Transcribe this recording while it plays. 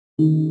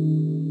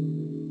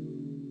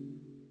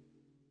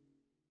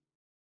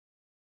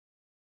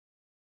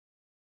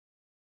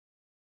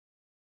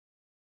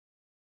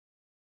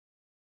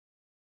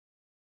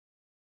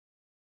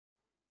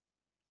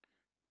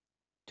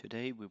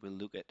Today we will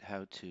look at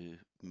how to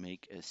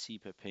make a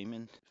SEPA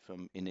payment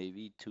from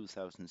NAV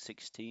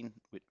 2016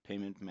 with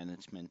payment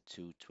management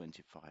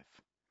 225.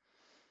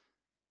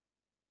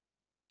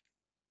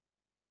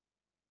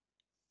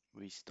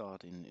 We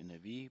start in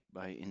NAV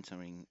by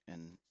entering a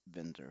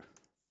vendor.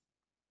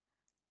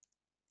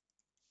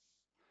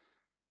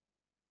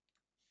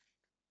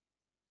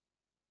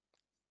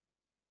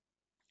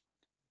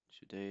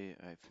 Today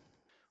I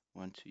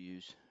want to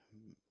use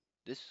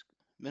this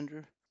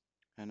vendor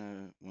and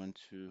I want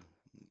to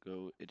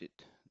go edit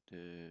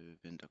the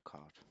vendor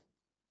card.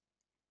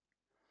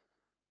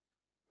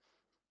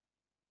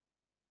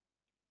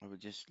 I will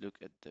just look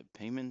at the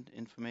payment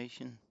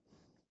information,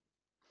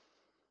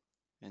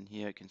 and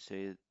here I can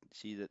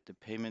see that the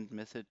payment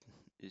method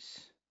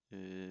is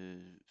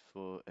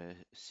for a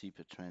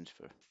SEPA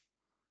transfer.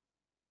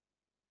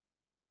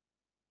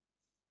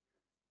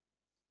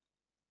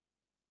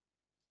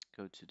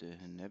 Go to the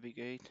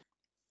navigate,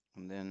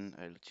 and then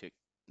I'll check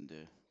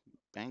the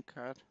bank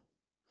card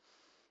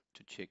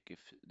to check if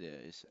there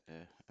is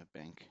a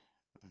bank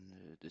on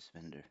this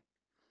vendor.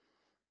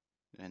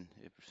 Then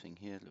everything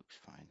here looks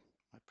fine.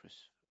 I press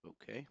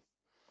OK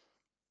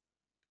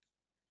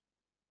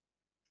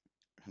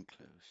and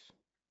close.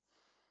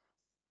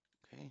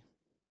 Okay.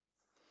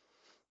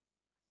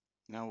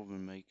 Now we'll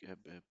make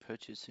a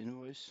purchase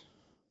invoice.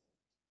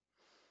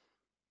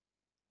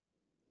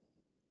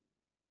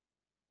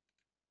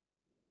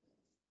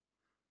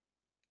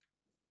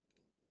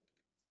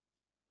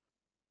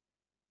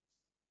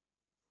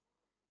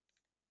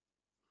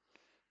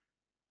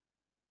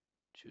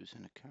 Choose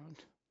an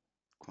account.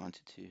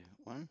 Quantity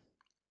 1.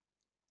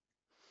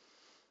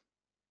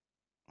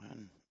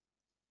 And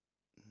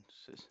it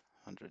says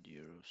 100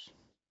 euros.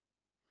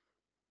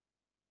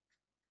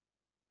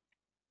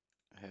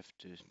 I have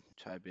to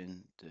type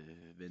in the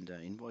vendor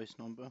invoice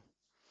number.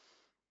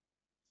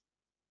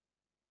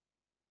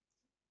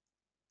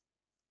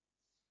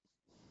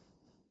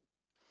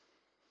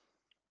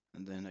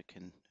 And then I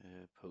can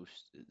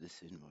post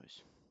this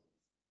invoice.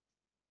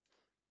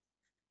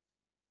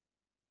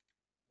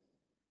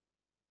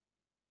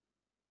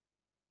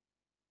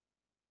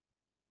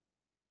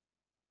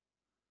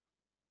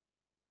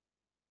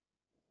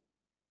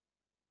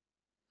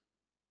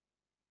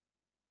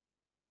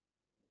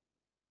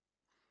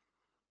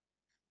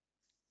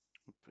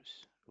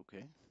 Press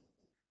OK.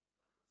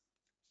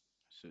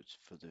 So it's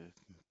for the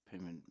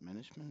payment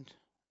management,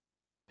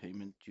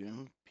 payment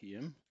journal,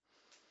 PM.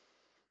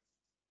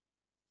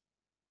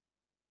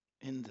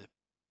 In the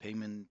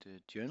payment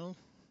journal,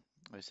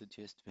 I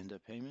suggest vendor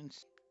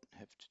payments.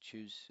 Have to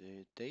choose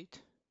a date.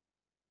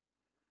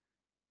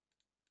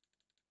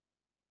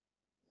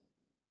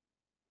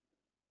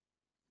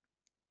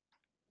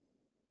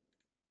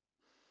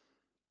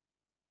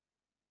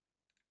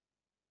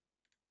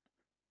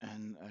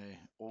 And I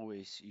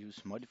always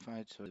use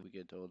modified so we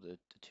get all the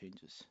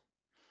changes.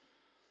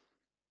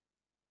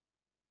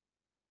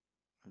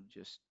 I'll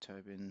just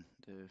type in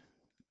the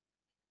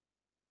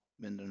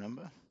vendor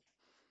number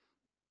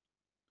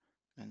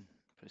and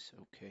press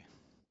OK.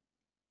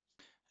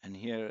 And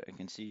here I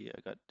can see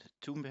I got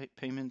two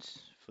payments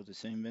for the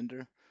same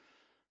vendor.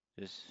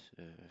 There's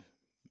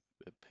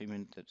a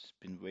payment that's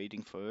been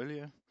waiting for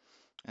earlier,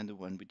 and the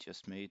one we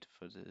just made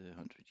for the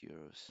 100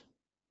 euros.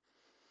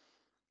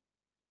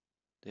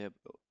 They are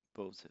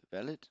both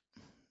valid,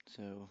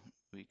 so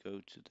we go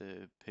to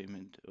the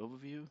payment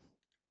overview,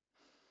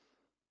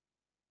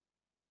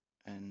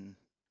 and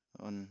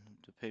on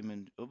the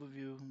payment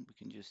overview we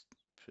can just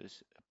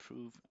press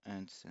approve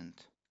and send.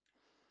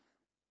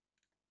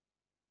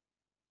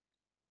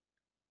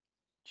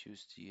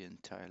 Choose the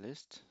entire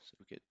list so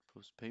we get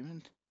post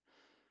payment.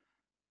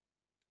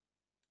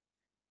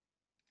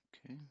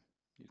 Okay,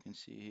 you can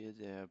see here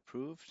they are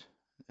approved,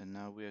 and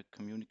now we are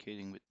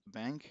communicating with the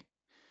bank.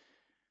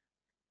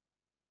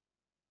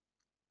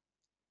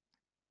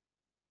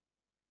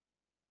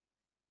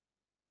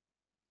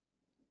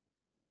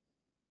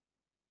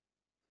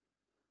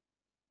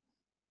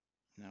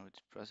 Now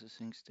it's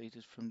processing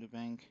status from the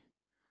bank.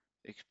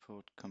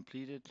 Export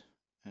completed,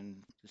 and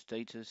the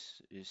status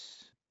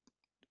is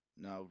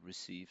now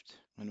received.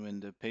 And when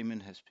the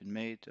payment has been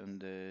made on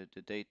the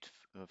date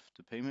of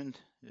the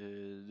payment,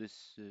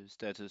 this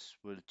status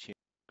will change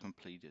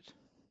completed.